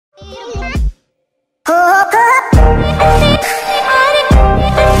Hey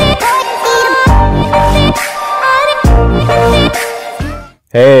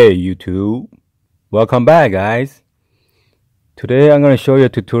YouTube, welcome back guys. Today I'm going to show you a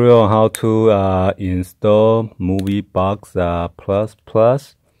tutorial on how to install MovieBox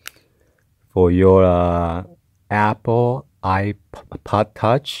Plus for your Apple iPod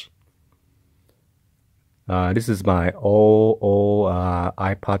Touch. This is my old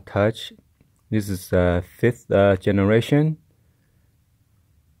iPod Touch. This is 5th generation.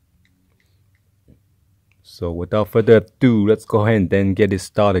 So without further ado, let's go ahead and then get it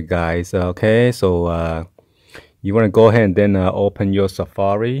started, guys. Okay, so you want to go ahead and then open your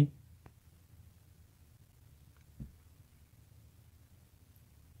Safari.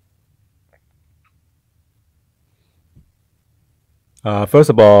 First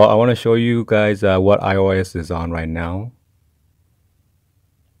of all, I want to show you guys what iOS is on right now.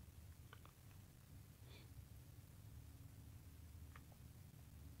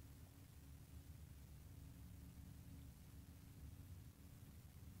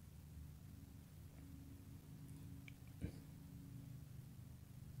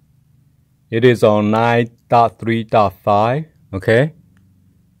 It is on 9.3.5, okay?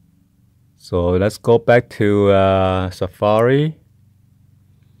 So let's go back to Safari.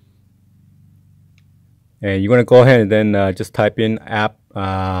 And you're going to go ahead and then just type in App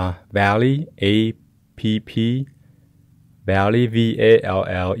Valley, A-P-P, Valley,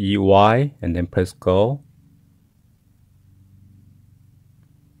 V-A-L-L-E-Y, and then press go.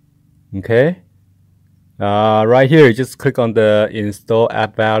 Okay. Right here, you just click on the Install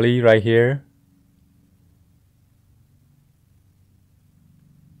App Valley right here.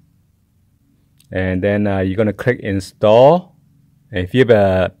 And then you're going to click Install. And if you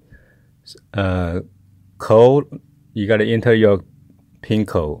have a code, you got to enter your PIN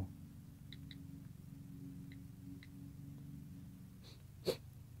code.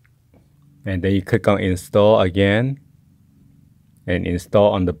 And then you click on Install again. And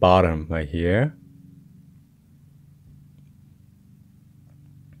install on the bottom right here.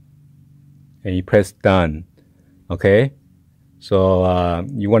 And you press done. Okay, so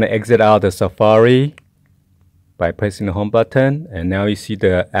you want to exit out the Safari by pressing the home button, and now you see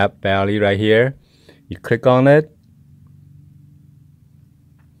the App Valley right here. You click on it,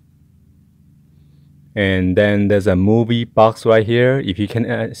 and then there's a movie box right here. If you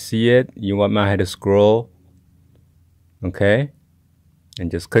can see it, you might have to scroll. Okay, and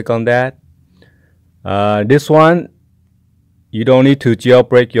just click on that. This one, you don't need to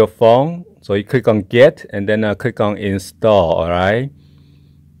jailbreak your phone. So you click on Get and then click on Install, alright?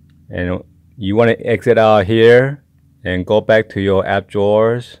 And you want to exit out here and go back to your app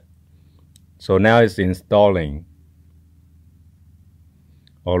drawers. So now it's installing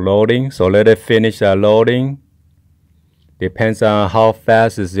or loading. So let it finish loading. Depends on how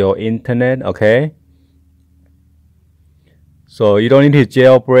fast is your internet, okay? So you don't need to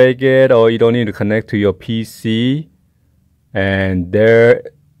jailbreak it, or you don't need to connect to your PC. And there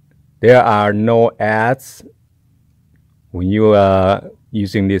are no ads when you are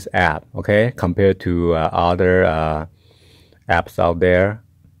using this app, okay, compared to other apps out there.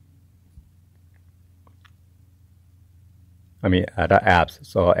 I mean, other apps,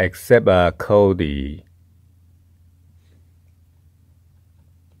 so except Kodi.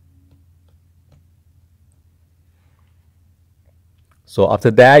 So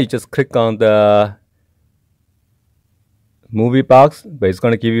after that, you just click on the movie box, but it's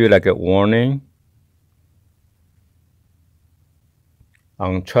going to give you like a warning.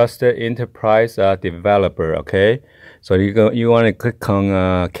 Untrusted enterprise developer, okay? So you want to click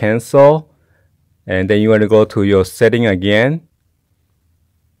on cancel, and then you want to go to your setting again,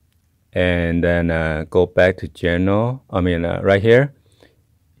 and then go back to general. I mean, right here,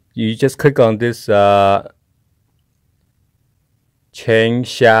 you just click on this Cheng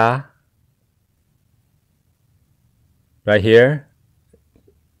Xia right here,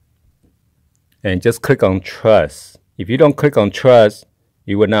 and just click on trust. If you don't click on trust,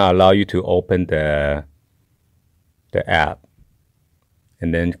 it will not allow you to open the app.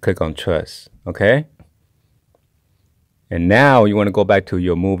 And then click on trust, okay? And now you want to go back to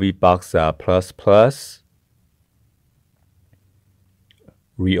your MovieBox Plus.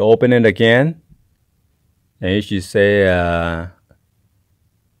 Reopen it again, and you should say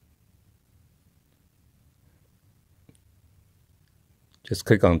just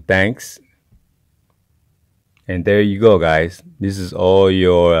click on thanks, and there you go, guys. This is all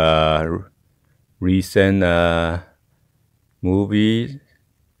your recent movies.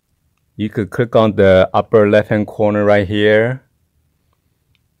 You could click on the upper left hand corner right here.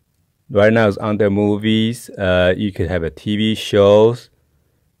 right now it's under movies. You could have a TV shows,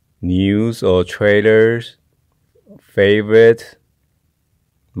 news or trailers, favorite,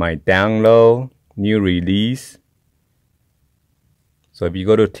 my download, new release. So if you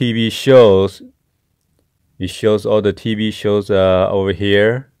go to TV shows, it shows all the TV shows over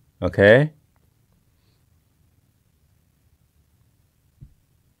here, okay?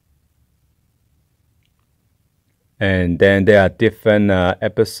 And then there are different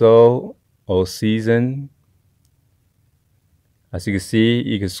episode or season. As you can see,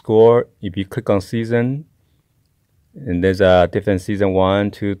 you can score if you click on season. And there's a different season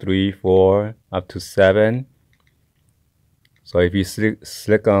 1, 2, 3, 4, up to 7. So if you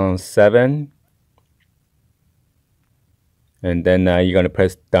click on 7, and then you're gonna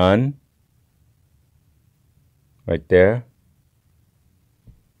press done right there.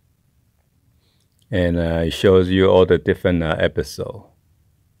 And it shows you all the different episodes.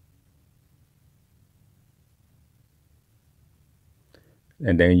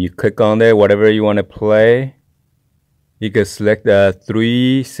 And then you click on there, whatever you want to play. You can select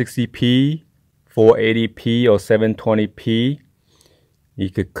 360p, 480p, or 720p. You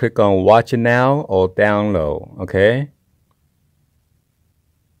could click on watch now or download, okay?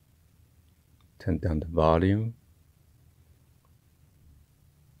 Turn down the volume.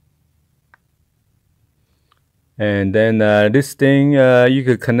 And then this thing, you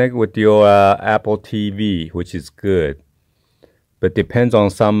could connect with your Apple TV, which is good. But depends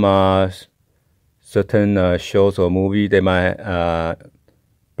on some certain shows or movie, they might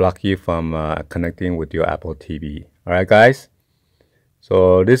block you from connecting with your Apple TV. All right, guys?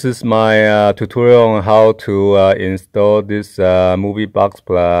 So this is my tutorial on how to install this Movie Box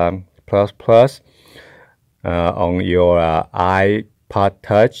Plus on your iPod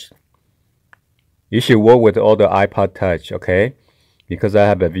Touch. You should work with all the iPod Touch, okay? Because I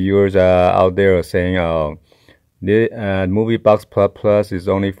have viewers out there saying, oh, the Movie Box Plus is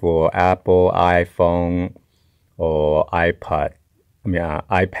only for Apple, iPhone, or iPads.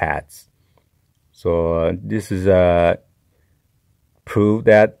 So this is proof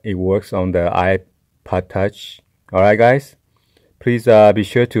that it works on the iPod Touch. Alright, guys? Please be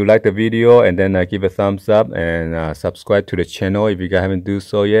sure to like the video and then give a thumbs up and subscribe to the channel if you guys haven't do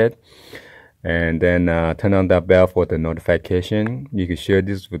so yet. And then turn on that bell for the notification. You can share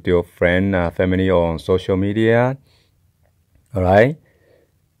this with your friend, family, or on social media. Alright?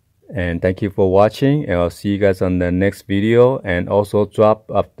 And thank you for watching. And I'll see you guys on the next video. And also drop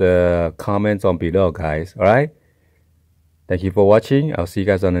up the comments on below, guys. Alright? Thank you for watching. I'll see you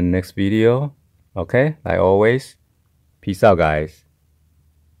guys on the next video. Okay? Like always. Peace out, guys.